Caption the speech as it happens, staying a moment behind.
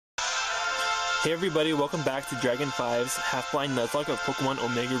Hey everybody, welcome back to Dragon 5's Half-Blind Nuzlocke of Pokemon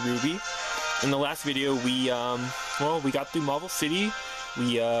Omega Ruby. In the last video, we got through Marvel City.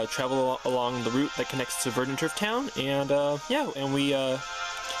 We traveled along the route that connects to Verdant Turf Town, and we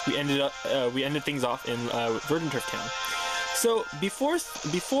ended things off in Verdant Turf Town. So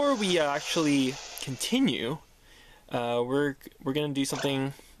before we actually continue, we're gonna do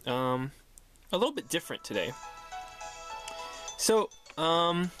something a little bit different today. So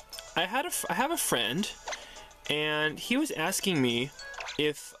I have a friend, and he was asking me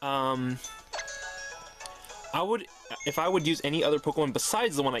if I would use any other Pokemon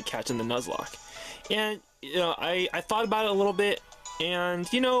besides the one I catch in the Nuzlocke. And you know, I thought about it a little bit,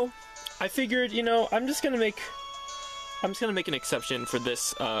 and you know, I figured, you know, I'm just gonna make an exception for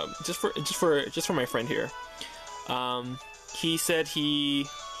this, just for my friend here. He said he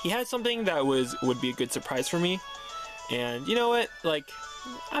had something that would be a good surprise for me, and you know what, like,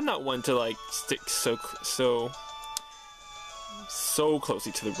 I'm not one to like stick so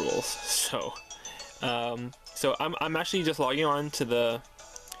closely to the rules. So I'm actually just logging on to the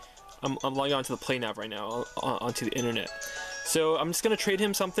I'm logging on to the play nav right now, onto the internet. So I'm just gonna trade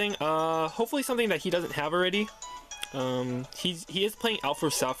him something, hopefully something that he doesn't have already. He is playing Alpha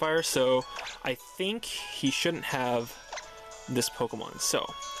Sapphire, so I think he shouldn't have this Pokemon. So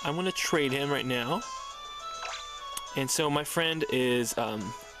I'm gonna trade him right now. And so my friend is my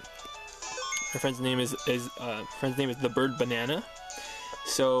friend's name is the Bird Banana.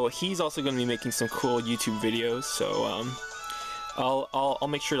 So he's also going to be making some cool YouTube videos. So I'll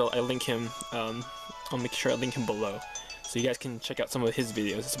make sure I link him. I'll make sure I link him below, so you guys can check out some of his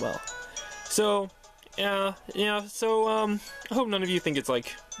videos as well. So yeah. So I hope none of you think it's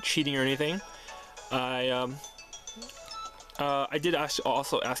like cheating or anything. I did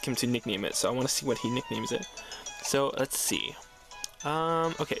also ask him to nickname it, so I want to see what he nicknames it. So let's see.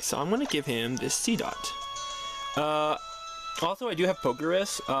 Okay, so I'm gonna give him this C-Dot. Also, I do have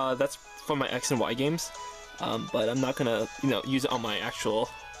Pokerus. That's from my X and Y games, but I'm not gonna, you know, use it on my actual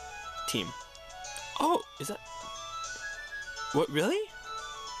team. Oh, is that what? Really?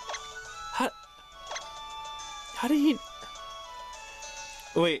 How did he?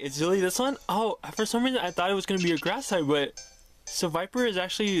 Wait, it's really this one? Oh, for some reason I thought it was gonna be a grass type, but so Viper is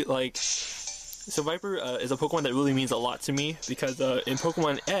actually like. So Viper is a Pokemon that really means a lot to me, because in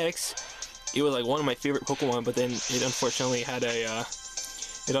Pokemon X, it was like one of my favorite Pokemon, but then it unfortunately had a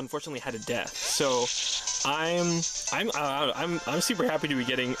death. So I'm super happy to be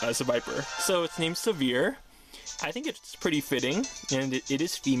getting a Viper. So its name's Severe. I think it's pretty fitting, and it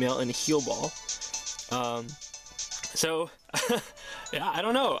is female and a heal ball. So yeah, I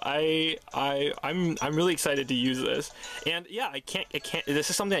don't know. I'm really excited to use this, and yeah, I can't. This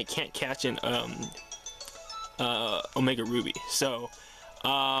is something I can't catch in Omega Ruby. So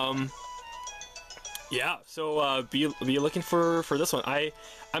yeah. So be looking for this one. I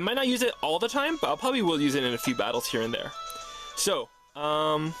might not use it all the time, but I'll probably will use it in a few battles here and there. So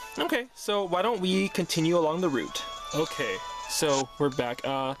okay. So why don't we continue along the route? Okay. So we're back.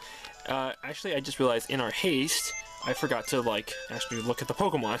 Actually, I just realized in our haste, I forgot to like actually look at the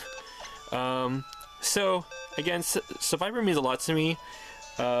Pokemon. So again, Survivor means a lot to me,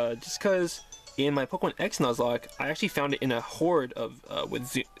 just because in my Pokemon X Nuzlocke, I actually found it in a horde of with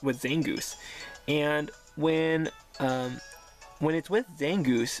Zangoose, and when it's with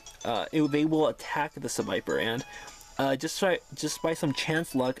Zangoose, they will attack the Survivor, and just by some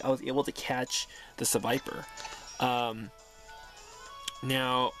chance luck, I was able to catch the Survivor.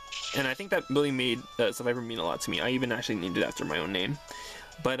 Now, and I think that really made Survivor mean a lot to me. I even actually named it after my own name.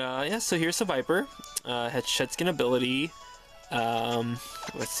 But yeah, so here's Survivor. Has Shed Skin ability.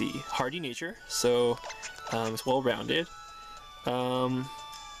 Let's see, Hardy Nature. So it's well-rounded.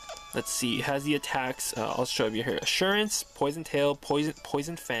 Let's see, has the attacks. I'll show you here: Assurance, Poison Tail,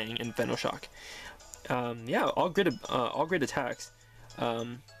 Poison Fang, and Venoshock. Yeah, all great attacks.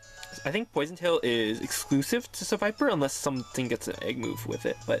 I think Poison Tail is exclusive to Survivor unless something gets an egg move with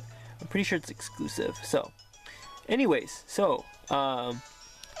it, but I'm pretty sure it's exclusive. So, anyways, so oh,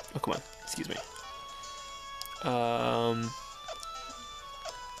 come on, excuse me.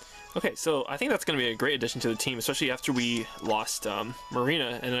 Okay, so I think that's going to be a great addition to the team, especially after we lost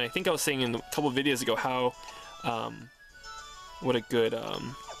Marina, and I think I was saying in a couple of videos ago how what a good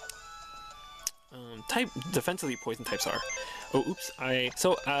type defensively poison types are. Oh, oops! I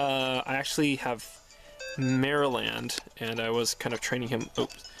actually have Marill, and I was kind of training him.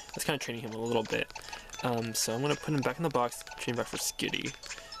 Oops, I was kind of training him a little bit. So I'm gonna put him back in the box, train back for Skitty.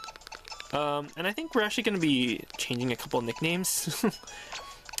 And I think we're actually gonna be changing a couple of nicknames.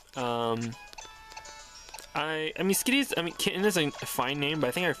 I mean, Skitty's, I mean, Kitten is a fine name, but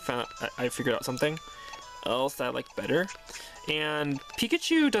I think I figured out something else that I like better. And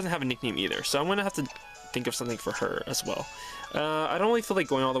Pikachu doesn't have a nickname either, so I'm gonna have to think of something for her as well. I don't really feel like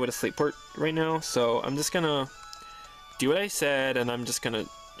going all the way to Slateport right now, so I'm just gonna do what I said, and I'm just gonna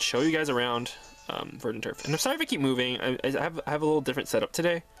show you guys around Verdant Turf. And I'm sorry if I keep moving. I have a little different setup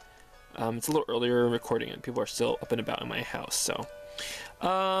today. It's a little earlier recording, and people are still up and about in my house. So,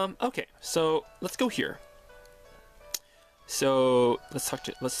 okay, so let's go here. So let's talk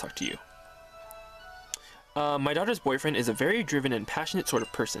to you. My daughter's boyfriend is a very driven and passionate sort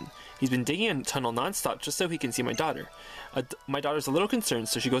of person. He's been digging a tunnel non-stop just so he can see my daughter. My daughter's a little concerned,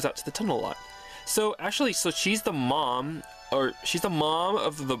 so she goes out to the tunnel a lot. So actually, she's the mom, or she's the mom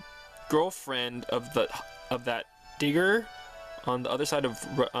of the girlfriend of that digger on the other side of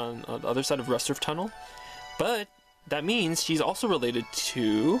Rusturf tunnel. But that means she's also related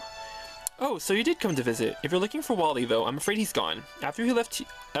to. Oh, so you did come to visit. If you're looking for Wally, though, I'm afraid he's gone. After he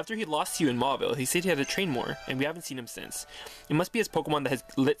lost you in Mauville, he said he had to train more, and we haven't seen him since. It must be his Pokemon that has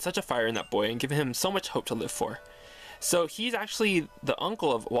lit such a fire in that boy and given him so much hope to live for. So he's actually the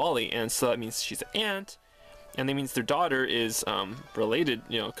uncle of Wally, and so that means she's an aunt, and that means their daughter is related,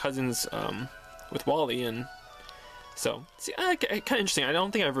 you know, cousins with Wally, and so see, kind of interesting. I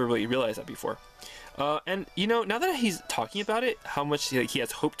don't think I've ever really realized that before. And you know, now that he's talking about it, how much he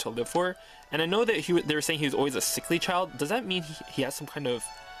has hope to live for, and I know that they were saying he was always a sickly child. Does that mean he has some kind of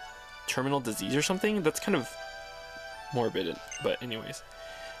terminal disease or something? That's kind of morbid. But anyways,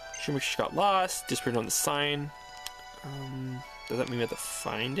 she got lost. Disappeared on the sign. Does that mean we have to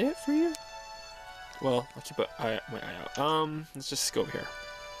find it for you? Well, I'll keep my eye out. Let's just go over here.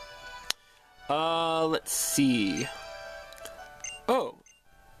 Let's see. Oh.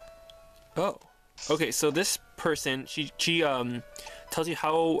 Okay, so this person, she tells you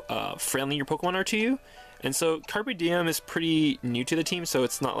how friendly your Pokemon are to you, and so Carpe Diem is pretty new to the team, so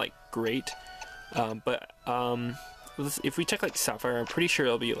it's not like great. But if we check like Sapphire, I'm pretty sure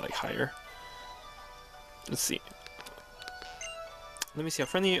it'll be like higher. Let's see. Let me see how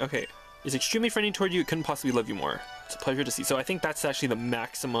friendly. Okay, is extremely friendly toward you. It couldn't possibly love you more. It's a pleasure to see. So I think that's actually the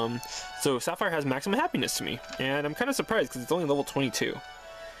maximum. So Sapphire has maximum happiness to me, and I'm kind of surprised because it's only level 22.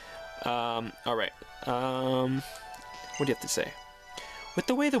 Alright, what do you have to say? With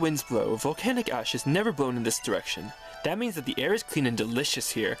the way the winds blow, volcanic ash is never blown in this direction. That means that the air is clean and delicious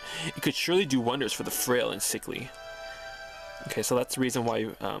here. It could surely do wonders for the frail and sickly. Okay, so that's the reason why,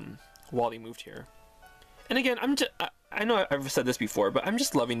 Wally moved here. And again, I know I've said this before, but I'm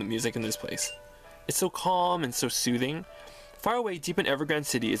just loving the music in this place. It's so calm and so soothing. Far away, deep in Evergrande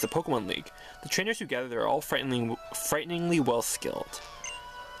City, is the Pokemon League. The trainers who gather there are all frighteningly well skilled.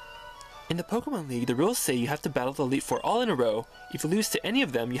 In the Pokemon League, the rules say you have to battle the Elite Four all in a row. If you lose to any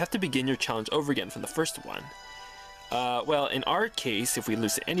of them, you have to begin your challenge over again from the first one. Well, in our case, if we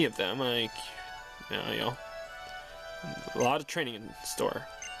lose to any of them, like, you know, a lot of training in store.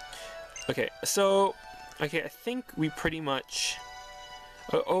 Okay, so, okay, I think we pretty much.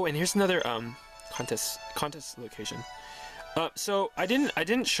 Oh, and here's another contest location. So I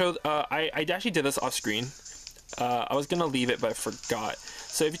didn't show. I actually did this off screen. I was gonna leave it, but I forgot.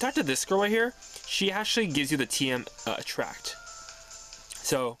 So if you talk to this girl right here, she actually gives you the TM attract.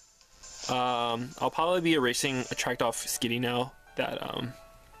 So I'll probably be erasing attract off Skitty now that I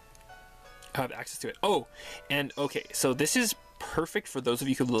have access to it. Oh, and okay, so this is perfect for those of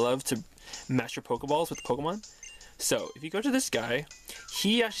you who love to match your Pokeballs with Pokemon. So if you go to this guy,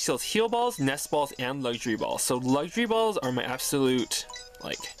 he actually sells heal balls, nest balls, and luxury balls. So luxury balls are my absolute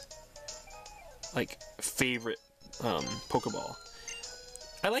like favorite Pokeball.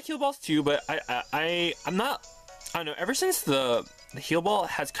 I like heal balls too, but I'm not. I don't know. Ever since the heal ball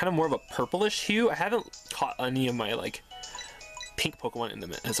has kind of more of a purplish hue, I haven't caught any of my like pink Pokemon in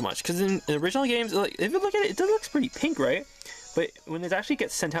them as much. Because in original games, like if you look at it, it does look pretty pink, right? But when it actually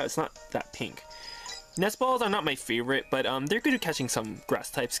gets sent out, it's not that pink. Nest balls are not my favorite, but they're good at catching some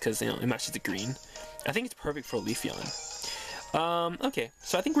grass types because, you know, it matches the green. I think it's perfect for Leafeon. Okay,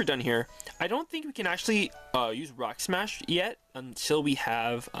 so I think we're done here. I don't think we can actually use Rock Smash yet until we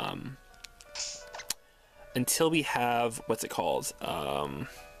have what's it called?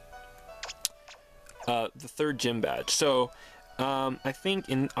 The third gym badge. So I think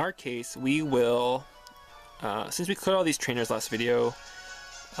in our case we will, since we cleared all these trainers last video,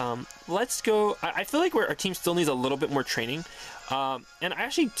 let's go. I feel like our team still needs a little bit more training, and I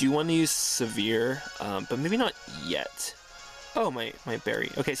actually do want to use Severe, but maybe not yet. Oh, my berry.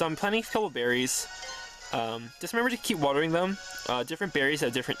 Okay, so I'm planting a couple berries. Just remember to keep watering them. Different berries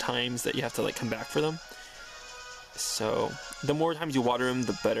at different times that you have to like come back for them. So the more times you water them,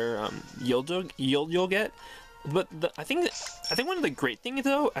 the better yield you'll get. But I think one of the great things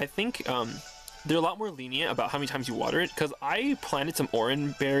though, I think they're a lot more lenient about how many times you water it, because I planted some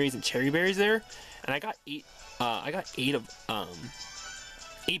orange berries and cherry berries there, and I got 8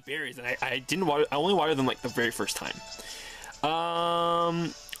 berries, and I didn't water. I only watered them like the very first time.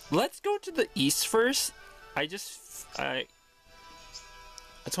 Let's go to the east first. I just want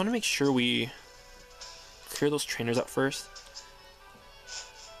to make sure we clear those trainers up first.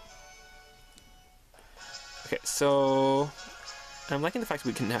 Okay, so I'm liking the fact that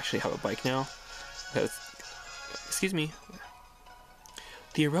we can actually have a bike now. Excuse me.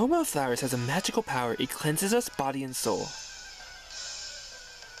 The aroma of flowers has a magical power. It cleanses us body and soul.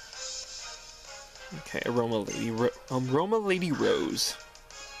 Okay, Aroma Lady Rose.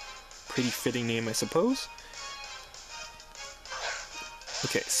 Pretty fitting name, I suppose.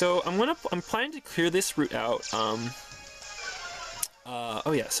 Okay, so I'm planning to clear this route out.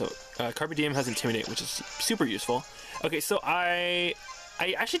 Oh yeah, so Carpe Diem has Intimidate, which is super useful. Okay, so I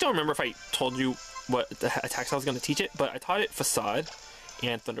actually don't remember if I told you what the attacks I was going to teach it, but I taught it Facade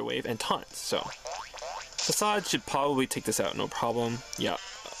and Thunder Wave and Taunt. So Facade should probably take this out, no problem. Yeah,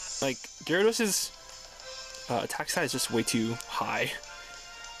 like Gyarados' attack stat is just way too high.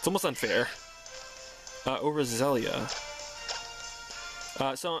 It's almost unfair. Over Zelia.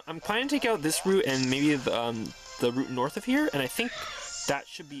 So I'm planning to take out this route and maybe the route north of here, and I think that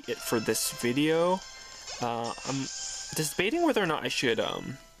should be it for this video. I'm debating whether or not I should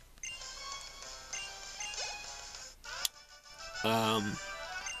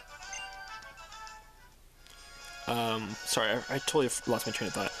sorry, I totally lost my train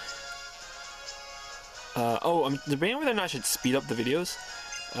of thought. Oh, I'm debating whether or not I should speed up the videos.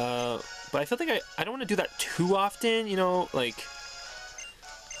 But I feel like I don't want to do that too often, you know, like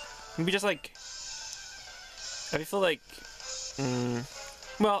maybe just like I feel like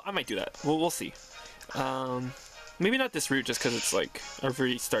well, I might do that. We'll see. Maybe not this route, just because it's like I've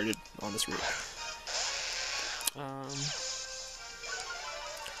already started on this route.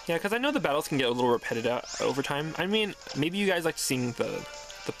 Yeah, because I know the battles can get a little repetitive over time. I mean, maybe you guys like seeing the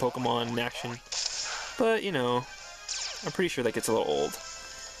Pokemon in action, but you know, I'm pretty sure that gets a little old.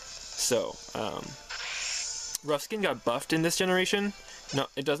 So, Rough Skin got buffed in this generation. No,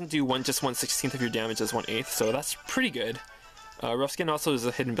 it doesn't do just 1/16 of your damage as 1/8, so that's pretty good. Rough Skin also is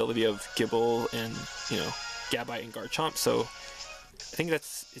a hidden ability of Gibble and, you know, Gabite and Garchomp, so I think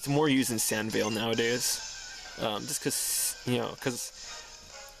it's more used in Sandvale nowadays. Just because, you know,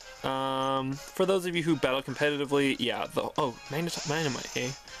 for those of you who battle competitively, yeah, Magnemite,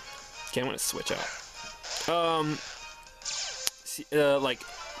 eh? Okay, I'm gonna switch out. Like,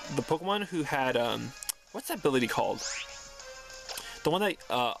 the Pokemon who had, what's that ability called? The one that,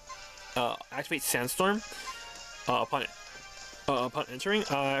 activates Sandstorm, upon entering,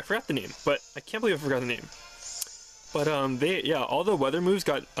 I forgot the name, but I can't believe I forgot the name. But, all the weather moves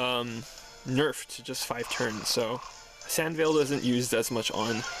got, nerfed to just 5 turns, so Sandvale isn't used as much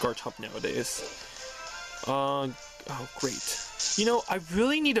on Garchomp nowadays. Oh, great. You know, I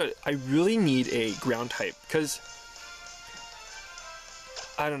really need a ground type, because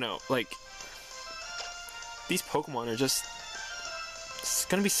I don't know, like, these Pokemon are just, it's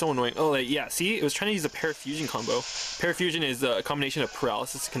gonna be so annoying. Oh, like, yeah, see, it was trying to use a Parafusion combo. Parafusion is a combination of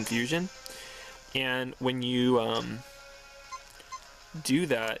Paralysis and Confusion, and when you do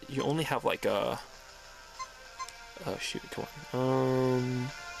that, you only have like a, oh shoot, come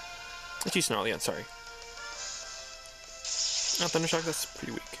on, let's use Snarly again, sorry. Oh, Thundershock, that's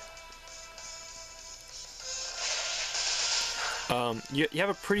pretty weak. You have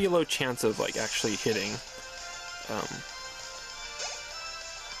a pretty low chance of like actually hitting.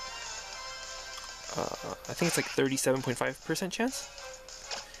 I think it's like 37.5% chance.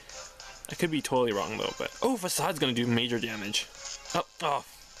 I could be totally wrong though, but oh, Facade's gonna do major damage. Oh,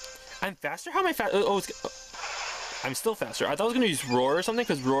 I'm faster. How am I fast? I'm still faster. I thought I was gonna use Roar or something,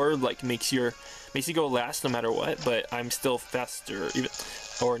 because Roar like makes you go last no matter what. But I'm still faster, even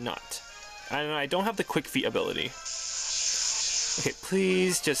or not. I don't have the Quick Feet ability. Okay,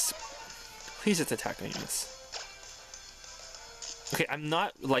 please just attack Amos. Okay, I'm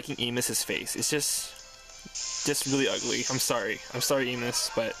not liking Amos's face. It's just really ugly. I'm sorry,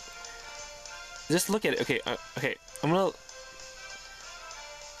 Amos, but just look at it. Okay, okay, I'm gonna.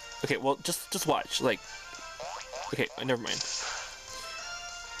 Okay, well, just watch. Like, okay, never mind.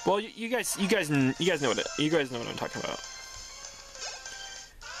 Well, you guys know what I'm talking about.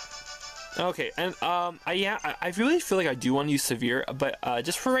 Okay, and I really feel like I do want to use Severe, but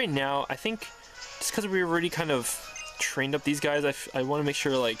just for right now, I think just because we already kind of trained up these guys, I want to make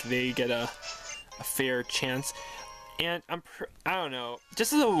sure like they get a fair chance. And I don't know, just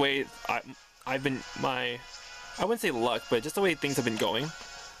the way I've been, I wouldn't say luck, but just the way things have been going.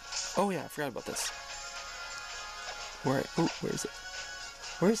 Oh yeah, I forgot about this. Where is it?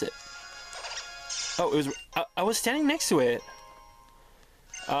 Where is it? Oh, it was, I was standing next to it.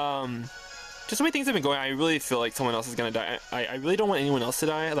 Just the way things have been going, I really feel like someone else is gonna die. I really don't want anyone else to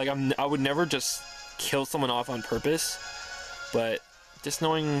die. Like, I would never just kill someone off on purpose. But just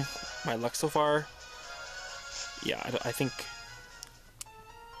knowing my luck so far, yeah, I think,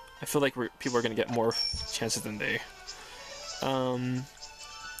 I feel like people are gonna get more chances than they.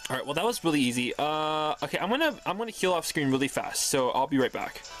 Alright, well that was really easy. Okay, I'm gonna heal off screen really fast, so I'll be right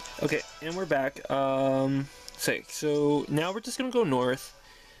back. Okay, and we're back. So now we're just gonna go north.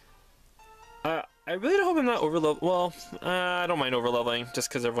 I really hope I'm not overlevel. Well, I don't mind overleveling just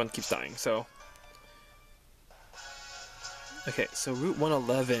because everyone keeps dying. So, okay, so Route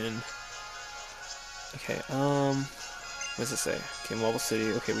 111. Okay, what does it say? Okay, Mobile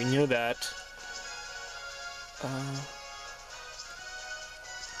City. Okay, we knew that.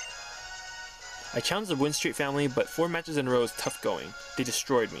 I challenged the Winstrate family, but 4 matches in a row is tough going. They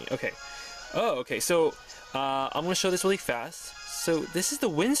destroyed me. Okay. Oh, okay. So, I'm gonna show this really fast. So, this is the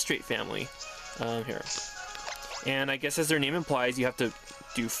Winstrate family. Here. And I guess as their name implies, you have to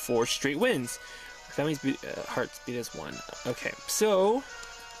do 4 straight wins. Family's hearts beat as 1. Okay. So,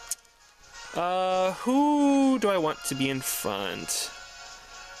 who do I want to be in front?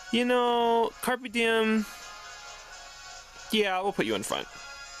 You know, Carpe Diem. Yeah, we'll put you in front.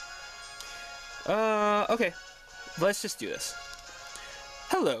 Okay. Let's just do this.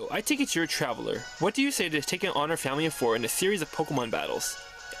 Hello, I take it you're a traveler. What do you say to taking on our family of 4 in a series of Pokemon battles?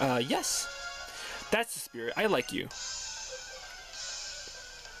 Yes. That's the spirit. I like you.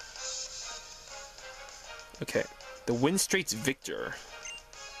 Okay. The Winstrate's Victor.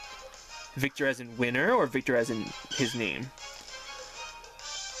 Victor as in winner, or Victor as in his name?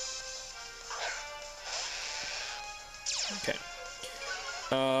 Okay.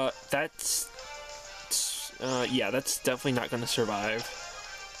 Yeah, that's definitely not gonna survive.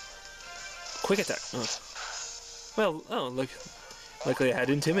 Quick attack. Oh. Well, oh, look. Luckily I had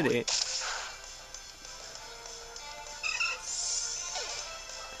Intimidate.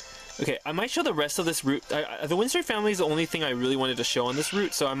 Okay, I might show the rest of this route. The Winstrate family is the only thing I really wanted to show on this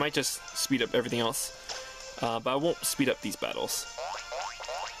route, so I might just speed up everything else. But I won't speed up these battles.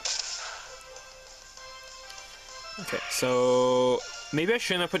 Okay, so maybe I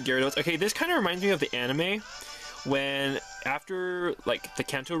shouldn't have put Gyarados. Okay, this kind of reminds me of the anime when, after like the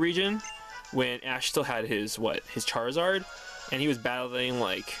Kanto region, when Ash still had his Charizard, and he was battling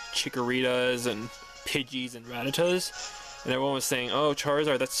like Chikoritas and Pidgeys and Rattatas, and everyone was saying, "Oh,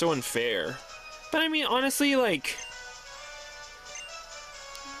 Charizard, that's so unfair." But I mean, honestly, like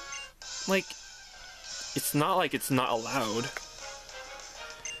it's not like it's not allowed.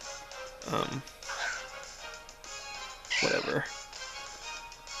 Whatever.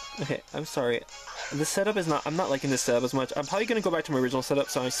 Okay, I'm sorry. The setup is not, I'm not liking this setup as much. I'm probably gonna go back to my original setup,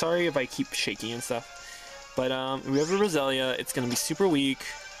 so I'm sorry if I keep shaking and stuff. But we have a Roselia, it's gonna be super weak.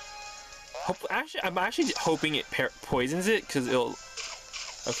 I'm actually hoping it poisons it, because it'll...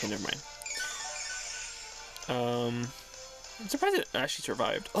 Okay, never mind. I'm surprised it actually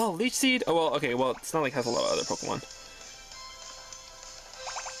survived. Oh, Leech Seed? Oh, well, okay, well, it's not like it has a lot of other Pokemon.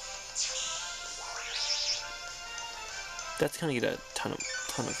 That's gonna get a ton of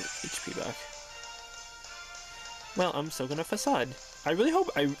HP back. Well, I'm still gonna Facade. I really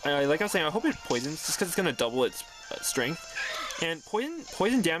hope, like I was saying, I hope it poisons, just because it's gonna double its strength. And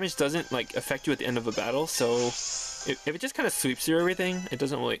poison damage doesn't like affect you at the end of a battle, so if it just kind of sweeps through everything, it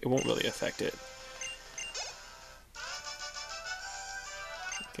won't really affect it.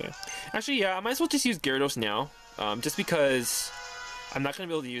 Okay. Actually, yeah, I might as well just use Gyarados now, just because I'm not gonna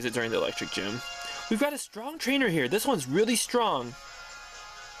be able to use it during the electric gym. We've got a strong trainer here. This one's really strong.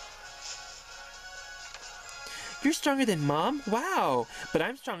 You're stronger than Mom? Wow. But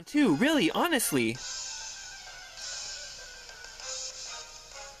I'm strong too. Really, honestly.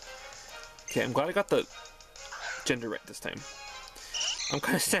 Okay, I'm glad I got the gender right this time. I'm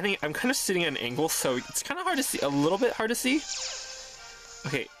kind of sitting at an angle, so it's kind of hard to see. A little bit hard to see.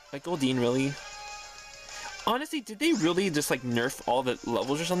 Okay, like Goldeen, really? Honestly, did they really just like nerf all the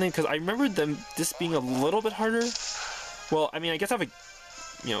levels or something? Because I remember this being a little bit harder. Well, I mean, I guess I have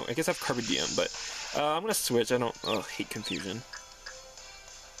I guess I have Carpe Diem, but I'm gonna switch. I don't hate confusion.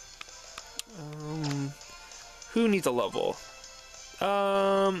 Who needs a level?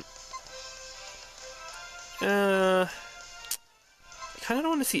 I kind of don't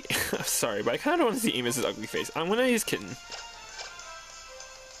want to see. I'm sorry, but I kind of don't want to see Amos's ugly face. I'm gonna use Kitten.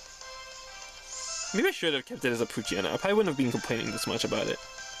 Maybe I should have kept it as a Poochyena. I probably wouldn't have been complaining this much about it.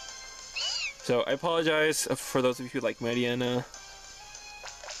 So I apologize for those of you who like Mightyena.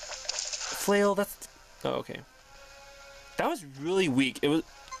 Flail, that's... Oh, okay. That was really weak.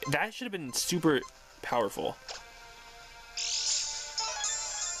 That should have been super powerful.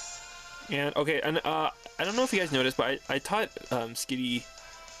 And, okay, and I don't know if you guys noticed, but I taught Skitty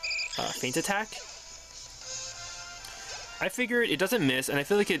Feint Attack. I figured it doesn't miss, and I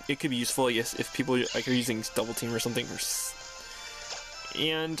feel like it could be useful, I guess, if people like are using Double Team or something.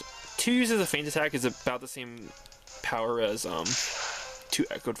 And 2 uses of Feint Attack is about the same power as 2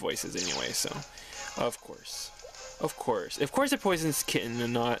 Echoed Voices anyway, so of course it poisons Kitten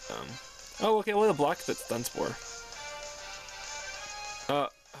and not oh, okay, well, the block that's Dunspore.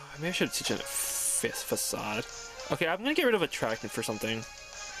 Maybe I should teach it a Facade. Okay, I'm gonna get rid of Attractant for something.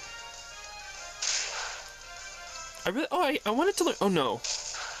 I wanted to learn. Oh no.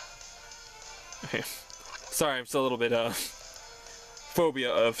 Okay. Sorry, I'm still a little bit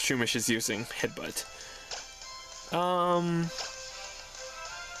phobia of Shumish's using Headbutt.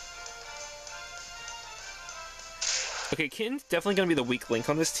 Okay, Kitten's definitely gonna be the weak link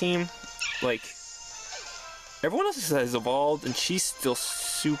on this team. Like, everyone else has evolved, and she's still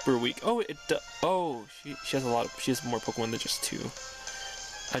super weak. Oh, she has she has more Pokemon than just 2.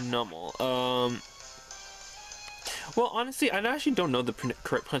 A Numel. Well, honestly, I actually don't know the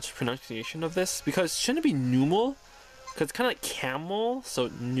correct pronunciation of this, because shouldn't it be Numel? Because it's kind of like camel, so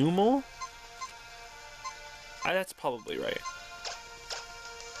Numel? That's probably right.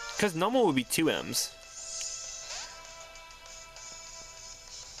 Because Numel would be 2 M's.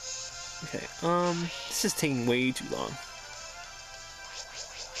 Okay, this is taking way too long.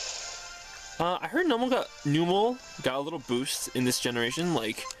 I heard Numel got a little boost in this generation,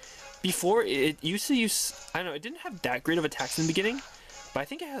 like... Before, it used to use... I don't know, it didn't have that great of attacks in the beginning, but I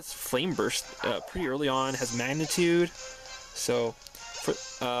think it has Flame Burst pretty early on, has Magnitude, so...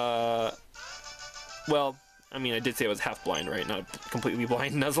 well, I mean, I did say it was half blind, right? Not completely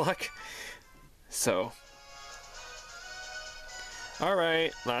blind Nuzlocke. So...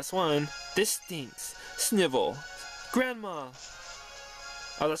 Alright, last one. This stinks. Snivel. Grandma!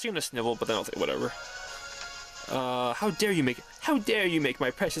 I was actually gonna snivel, but then I was like, whatever. How dare you make my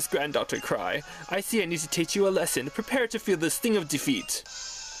precious granddaughter cry? I see I need to teach you a lesson. Prepare to feel the sting of defeat.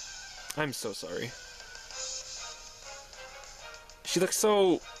 I'm so sorry. She looks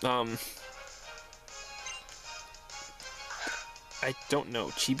so, I don't know,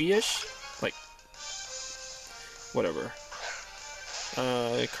 chibi-ish? Like, whatever.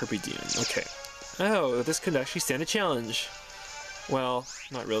 Carpe Diem, okay. Oh, this could actually stand a challenge. Well,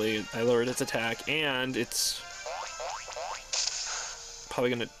 not really. I lowered its attack, and it's... probably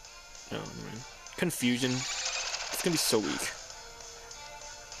gonna... No, never mind. Confusion. It's gonna be so weak.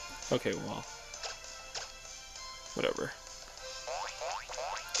 Okay, well... whatever.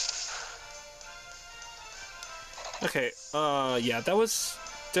 Okay, yeah, that was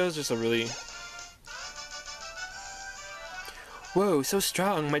just a really... Whoa, so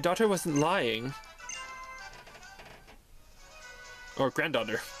strong. My daughter wasn't lying. Or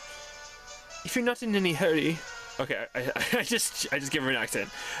granddaughter. If you're not in any hurry... Okay, I just gave her an accent.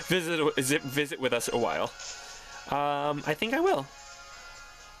 Visit with us a while. I think I will.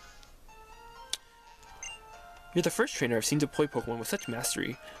 You're the first trainer I've seen deploy Pokemon with such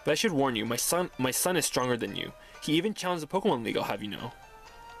mastery, but I should warn you, my son is stronger than you. He even challenged the Pokemon League, I'll have you know.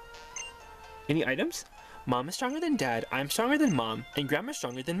 Any items? Mom is stronger than Dad, I'm stronger than Mom, and Grandma's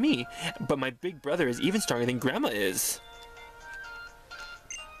stronger than me, but my big brother is even stronger than Grandma is.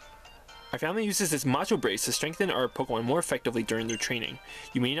 Our family uses this Macho Brace to strengthen our Pokemon more effectively during their training.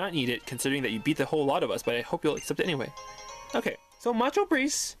 You may not need it, considering that you beat the whole lot of us, but I hope you'll accept it anyway. Okay, so Macho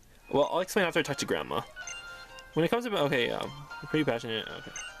Brace... Well, I'll explain after I talk to Grandma. When it comes to... Okay, I'm pretty passionate.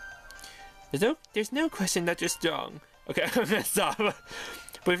 Okay. There's no question that you're strong. Okay, I'm gonna stop.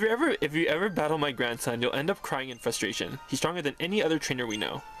 But if you ever battle my grandson, you'll end up crying in frustration. He's stronger than any other trainer we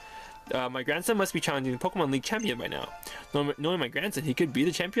know. My grandson must be challenging the Pokemon League champion by now. Knowing my grandson, he could be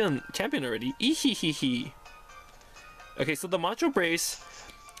the champion already. Ehehehe. Okay, so the Macho Brace,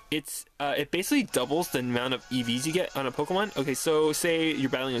 it basically doubles the amount of EVs you get on a Pokemon. Okay, so say you're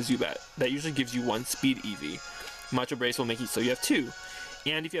battling a Zubat. That usually gives you 1 speed EV. Macho Brace will make it so you have 2.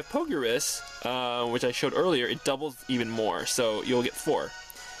 And if you have Pokerus, which I showed earlier, it doubles even more, so you'll get 4.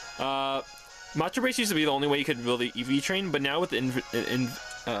 Macho Brace used to be the only way you could really EV train, but now with the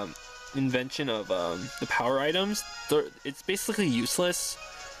invention of the power items, it's basically useless.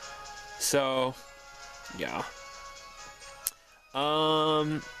 So, yeah.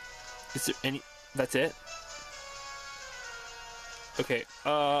 Is there any... That's it? Okay,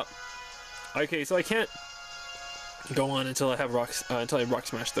 Okay, so I can't go on until I have rocks, until I rock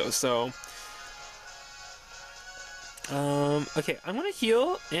smash those. So, okay, I'm gonna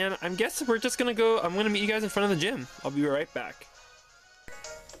heal, and I'm guessing we're just gonna go. I'm gonna meet you guys in front of the gym. I'll be right back.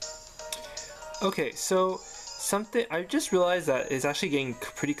 Okay, so something I just realized that is actually getting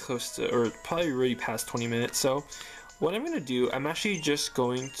pretty close to, or probably already past 20 minutes. So, what I'm gonna do, I'm actually just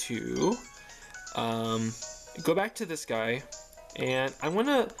going to go back to this guy, and I'm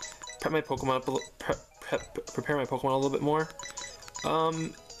gonna prep my Pokemon up prepare my Pokemon a little bit more.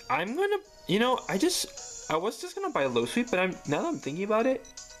 I'm gonna, you know, I was just gonna buy Low Sweep, but now that I'm thinking about it,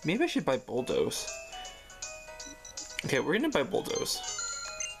 maybe I should buy Bulldoze. Okay, we're gonna buy Bulldoze.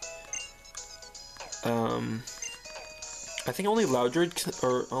 I think only Loudred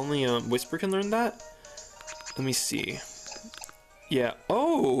or only Whisper can learn that. Let me see. Yeah.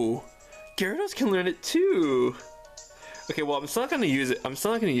 Oh, Gyarados can learn it too. Okay, well, I'm still not gonna use it.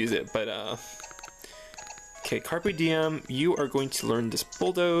 But okay, Carpe Diem, you are going to learn this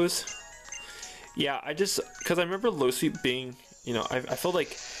Bulldoze. Yeah, because I remember Low Sweep being, you know, I felt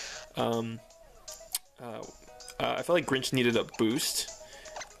like Grinch needed a boost.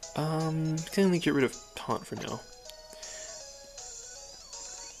 Gonna get rid of Taunt for now.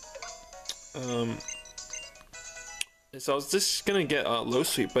 So I was just gonna get Low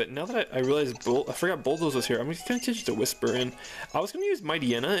Sweep, but now that I realized I forgot Bulldoze was here, I'm just gonna change to Whisper, and I was gonna use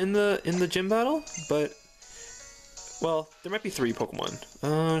Mightyena in the gym battle, but well, there might be 3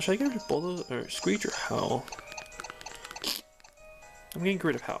 Pokemon. Should I get rid of Bulldoze or Screech or Howl? I'm getting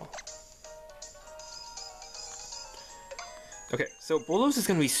rid of Howl. Okay, so Bulldoze is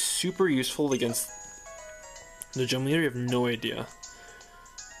gonna be super useful against the gym leader. You have no idea.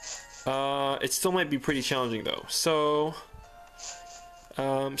 It still might be pretty challenging though. So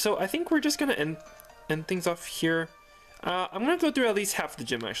I think we're just gonna end things off here. I'm gonna go through at least half the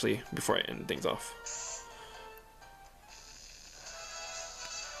gym actually before I end things off.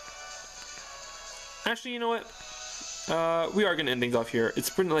 Actually, you know what? We are gonna end things off here. It's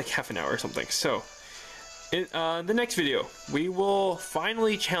been like half an hour or something. So, in the next video, we will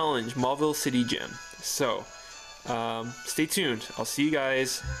finally challenge Mauville City Gym. So, stay tuned. I'll see you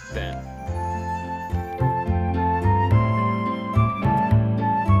guys then.